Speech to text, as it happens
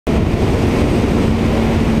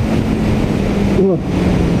Oh.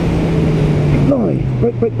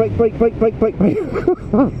 Brake, brake, brake, brake, brake, brake, brake, brake.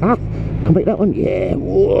 Can make that one? Yeah.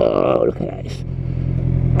 Whoa, look at that.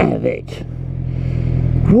 Have it.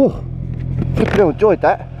 Whoa. I think I enjoyed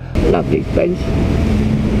that. Love these bends.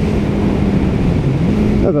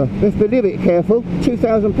 However, let's be a little bit careful.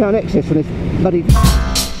 £2,000 excess on this bloody...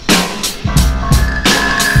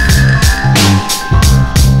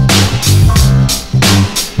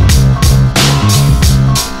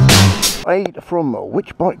 Aid from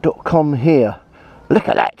whichbike.com here. Look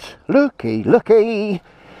at that. Looky, looky.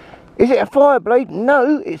 Is it a Fireblade?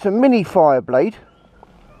 No, it's a mini Fireblade.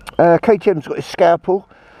 KTM's got his scalpel.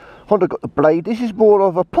 Honda got the blade. This is more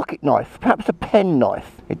of a pocket knife, perhaps a pen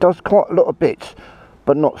knife. It does quite a lot of bits,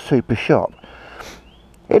 but not super sharp.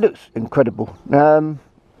 It looks incredible. The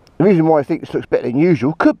reason why I think this looks better than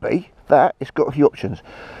usual could be that it's got a few options.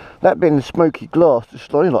 That being the smoky glass, it's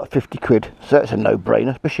only like 50 quid, so that's a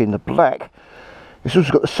no-brainer, especially in the black. It's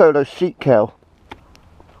also got the solo seat cowl,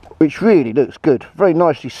 which really looks good. Very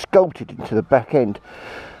nicely sculpted into the back end.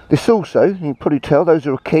 This also, you can probably tell, those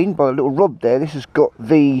are keen by a little rod there. This has got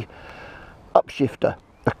the upshifter,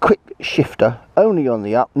 a quick shifter, only on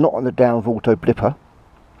the up, not on the down auto blipper.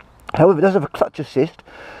 However, it does have a clutch assist,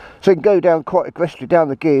 so you can go down quite aggressively down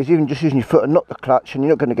the gears, even just using your foot and not the clutch, and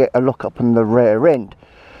you're not going to get a lock up on the rear end.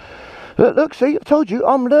 Look, see, I told you,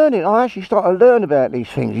 I'm learning. I actually started to learn about these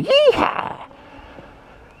things. Yeehaw!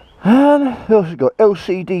 We also got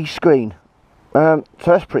LCD screen. So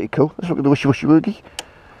that's pretty cool. Let's look at the wishy-washy woogie.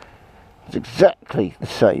 It's exactly the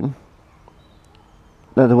same.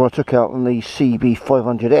 Now the one I took out on the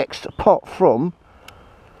CB500X, apart from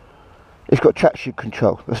it's got traction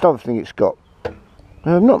control. That's another thing it's got.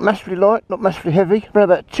 Not massively light, not massively heavy,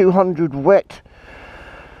 around about 200 wet.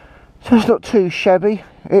 So it's not too shabby.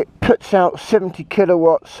 It puts out 70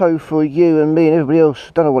 kilowatts, so for you and me and everybody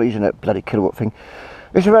else, don't know what he's in that bloody kilowatt thing,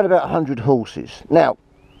 it's around about 100 horses. Now,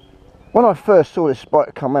 when I first saw this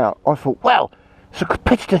bike come out, I thought, wow, it's a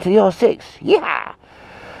competitor to the R6, yeah!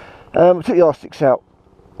 I took the R6 out,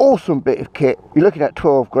 awesome bit of kit, you're looking at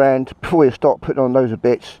 12 grand before you start putting on loads of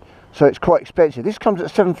bits, so it's quite expensive. This comes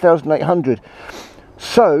at 7,800,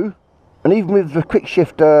 so, and even with the quick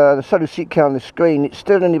shifter, the solo seat count on the screen, it's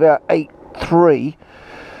still only about 8.3,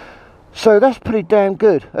 so that's pretty damn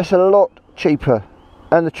good. That's a lot cheaper,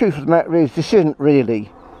 and the truth of the matter is, this isn't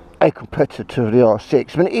really a competitor to the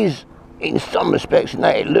R6. I mean, it is in some respects, in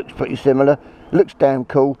that it looks pretty similar, looks damn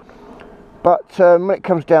cool, but when it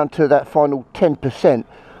comes down to that final 10%,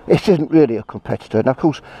 this isn't really a competitor. Now, of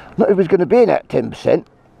course, not everybody's going to be in that 10%,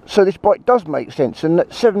 so this bike does make sense, and that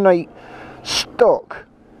 7.8 stock,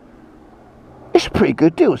 it's a pretty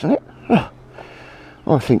good deal, isn't it?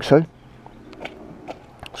 I think so.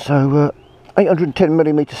 So,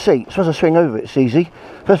 810mm seat. As soon as I swing over, it's easy.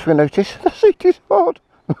 First thing I notice, the seat is hard.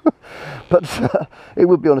 But it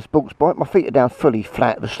would be on a sports bike. My feet are down fully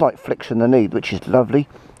flat, with a slight flex in the knee, which is lovely.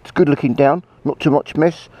 It's good looking down, not too much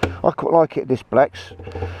mess. I quite like it, this black's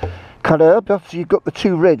colour. But you've got the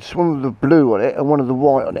two reds, one with the blue on it and one with the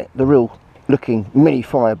white on it. The real looking mini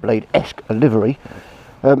Fireblade-esque livery.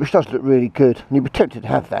 Which does look really good, and you'd be tempted to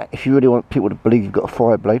have that if you really want people to believe you've got a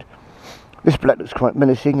Fireblade. This black looks quite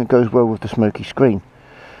menacing and goes well with the smoky screen.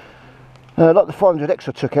 Like the 500X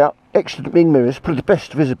I took out, excellent wing mirrors, probably the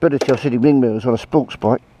best visibility I've seen in wing mirrors on a sports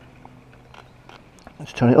bike.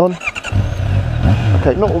 Let's turn it on.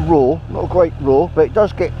 Okay, not a roar, not a great roar, but it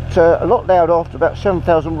does get a lot loud after about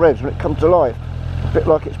 7,000 revs when it comes to life. A bit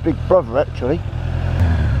like its big brother actually.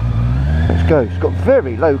 Let's go. It's got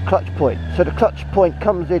very low clutch point, so the clutch point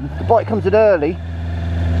comes in, the bike comes in early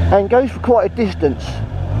and goes for quite a distance,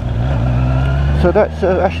 so that's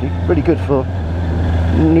actually really good for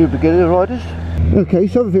new beginner riders. Okay,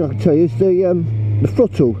 so other thing I can tell you is the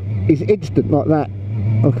throttle is instant like that.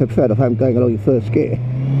 Okay, fair enough, I'm going along your first gear.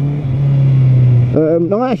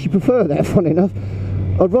 I actually prefer that, funny enough.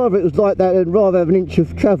 I'd rather it was like that than rather have an inch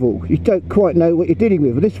of travel. You don't quite know what you're dealing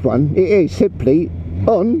with. This one, it is simply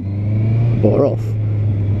on or off.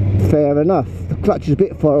 Fair enough. The clutch is a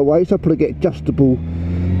bit far away, so I'll probably get adjustable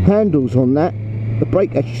handles on that. The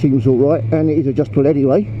brake actually seems alright, and it is adjustable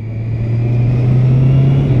anyway.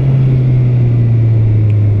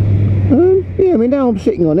 Yeah, I mean, now I'm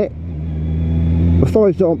sitting on it, my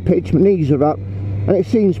thighs aren't pitched, my knees are up, and it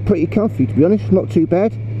seems pretty comfy, to be honest. Not too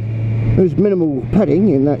bad. There's minimal padding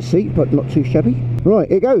in that seat, but not too shabby.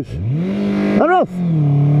 Right, it goes. And off!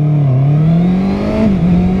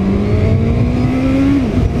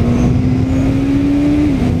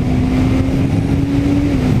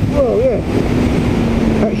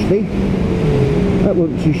 Actually, that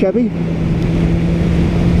wasn't too shabby.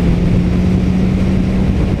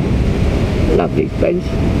 Lovely. love these bends.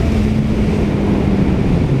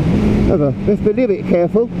 However, let's be a little bit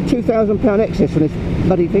careful. £2,000 excess on this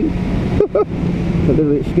bloody thing. It's a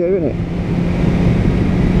little bit scary, isn't it?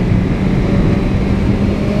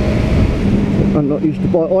 I'm not used to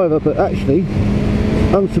bike either, but actually,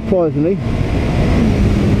 unsurprisingly,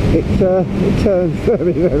 it turns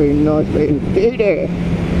very, very nicely indeed.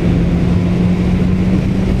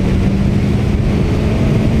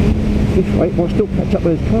 This rate might still catch up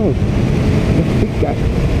with his cars. That's a big gap.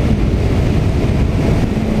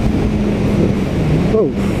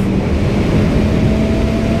 Oh.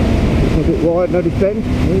 A bit wide, no descent.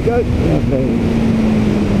 There we go. Lovely.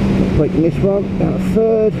 Breaking this one, down a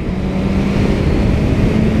third.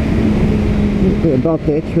 A bit above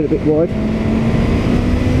there, just a bit wide.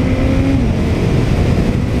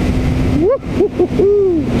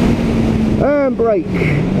 Woo-hoo-hoo-hoo. And brake.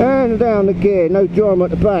 And down the gear, no drama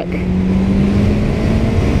at the back.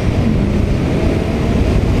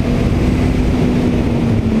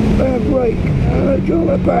 And brake. And no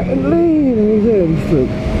drama at the back. And lean. And he's there, he's through.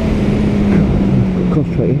 Got to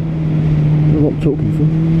concentrate here. I don't know what I'm talking for.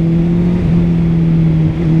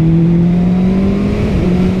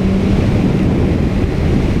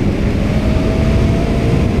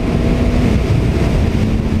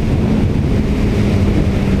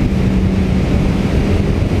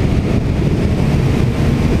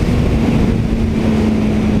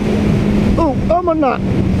 Nut.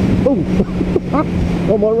 Oh,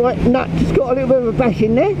 on my right nut just got a little bit of a bash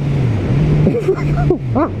in there. There's a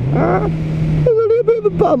little bit of a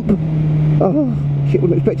bump. Oh shit,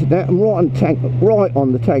 wouldn't have expected that. I'm right on the tank, right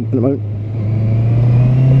on the tank at the moment.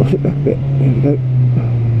 I'll sit back a bit. There we go.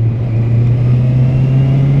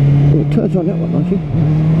 Oh, it turns on that one nicely.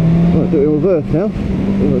 Right, do it in reverse now.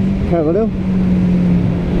 Reverse parallel.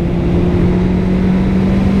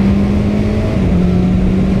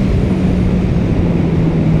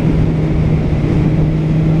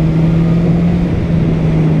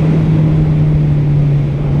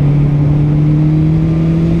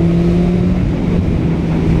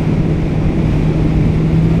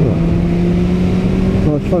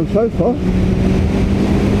 Fun so far.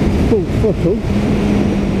 Full throttle.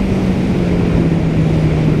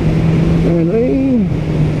 And lean.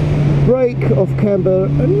 Brake, off camber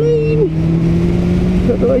and lean.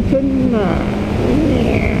 Acceleration.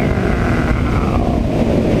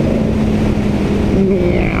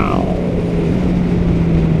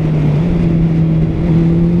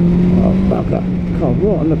 Oh bugger. Car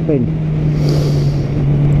right on the bend.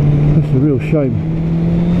 That's a real shame.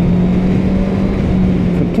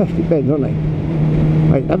 Fantastic bends, aren't they?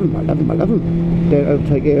 I love them, I love them, I love them. Don't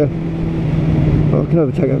overtake here. Well, I can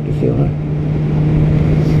overtake over to seal though.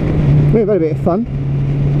 We've had a bit of fun.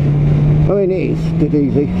 I mean, it is dead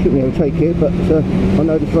easy. Shouldn't overtake here, but I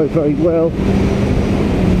know this road very well.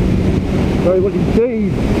 Very well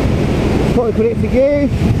indeed. Cycled it for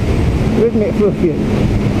years, ridden it for a few.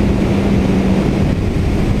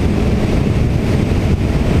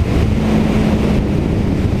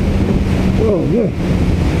 Oh yeah.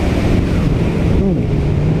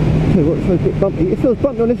 Tell you what, it's a bit bumpy. It feels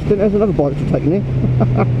bumpy on this, then there's another bike to take in here.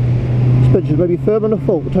 Suspension's maybe firm on the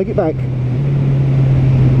fault, we'll take it back.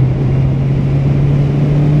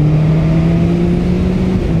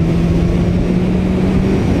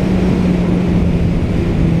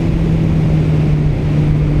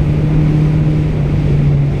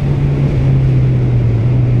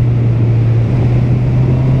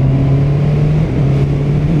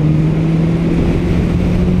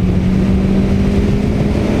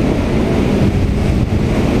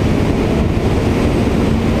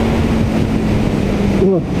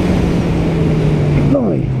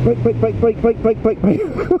 Brake.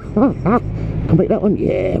 Can make that one?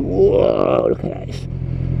 Yeah. Whoa, look at that.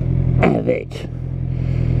 Have it.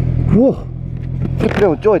 Whoa. I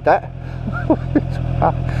enjoyed that.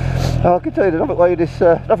 I can tell you there's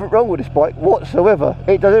nothing wrong with this bike whatsoever.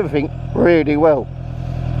 It does everything really well.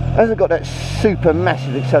 Hasn't got that super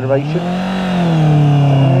massive acceleration.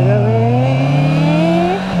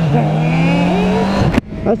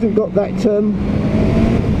 Hasn't got that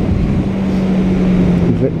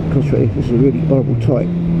concentrate. This is a really horrible tight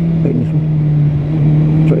bend, this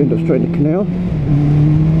one. So I end up straight in the canal.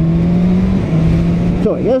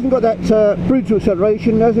 Sorry, it hasn't got that brutal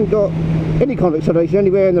acceleration, hasn't got any kind of acceleration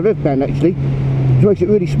anywhere in the rev band actually. Which makes it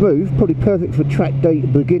really smooth, probably perfect for track day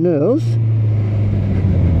beginners.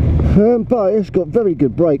 But it's got very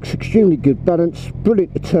good brakes, extremely good balance,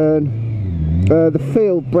 brilliant to turn. The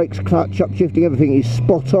feel, brakes, clutch, upshifting, everything is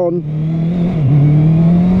spot on.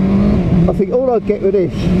 I think all I'd get with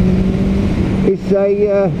this is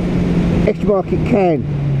a extra market can,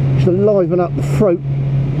 just to liven up the throat.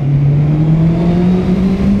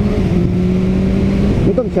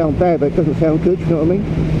 It doesn't sound bad, but it doesn't sound good, you know what I mean?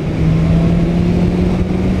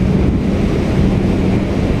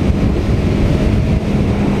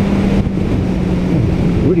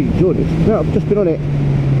 Really enjoyed this. Now I've just been on it.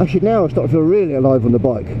 Actually now I start to feel really alive on the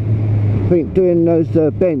bike. I think doing those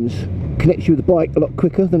bends connects you with the bike a lot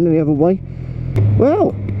quicker than any other way.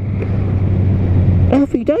 Well,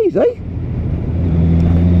 happy days, eh?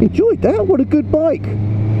 Enjoyed that. What a good bike.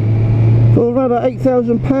 For around about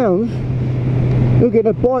 £8,000, you're getting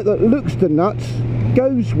a bike that looks the nuts,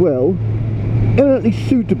 goes well, eminently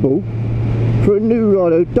suitable for a new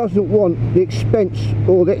rider who doesn't want the expense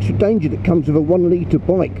or the extra danger that comes with a 1 litre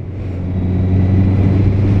bike.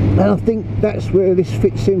 And I think that's where this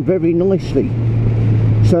fits in very nicely.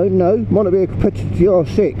 So no, might not be a competitor to the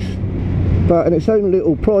R6, but in its own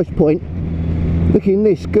little price point, looking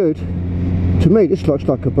this good, to me this looks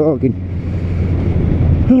like a bargain.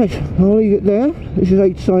 Right, I'll leave it there. This is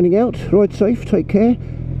Aid signing out. Ride safe, take care,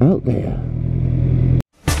 out there.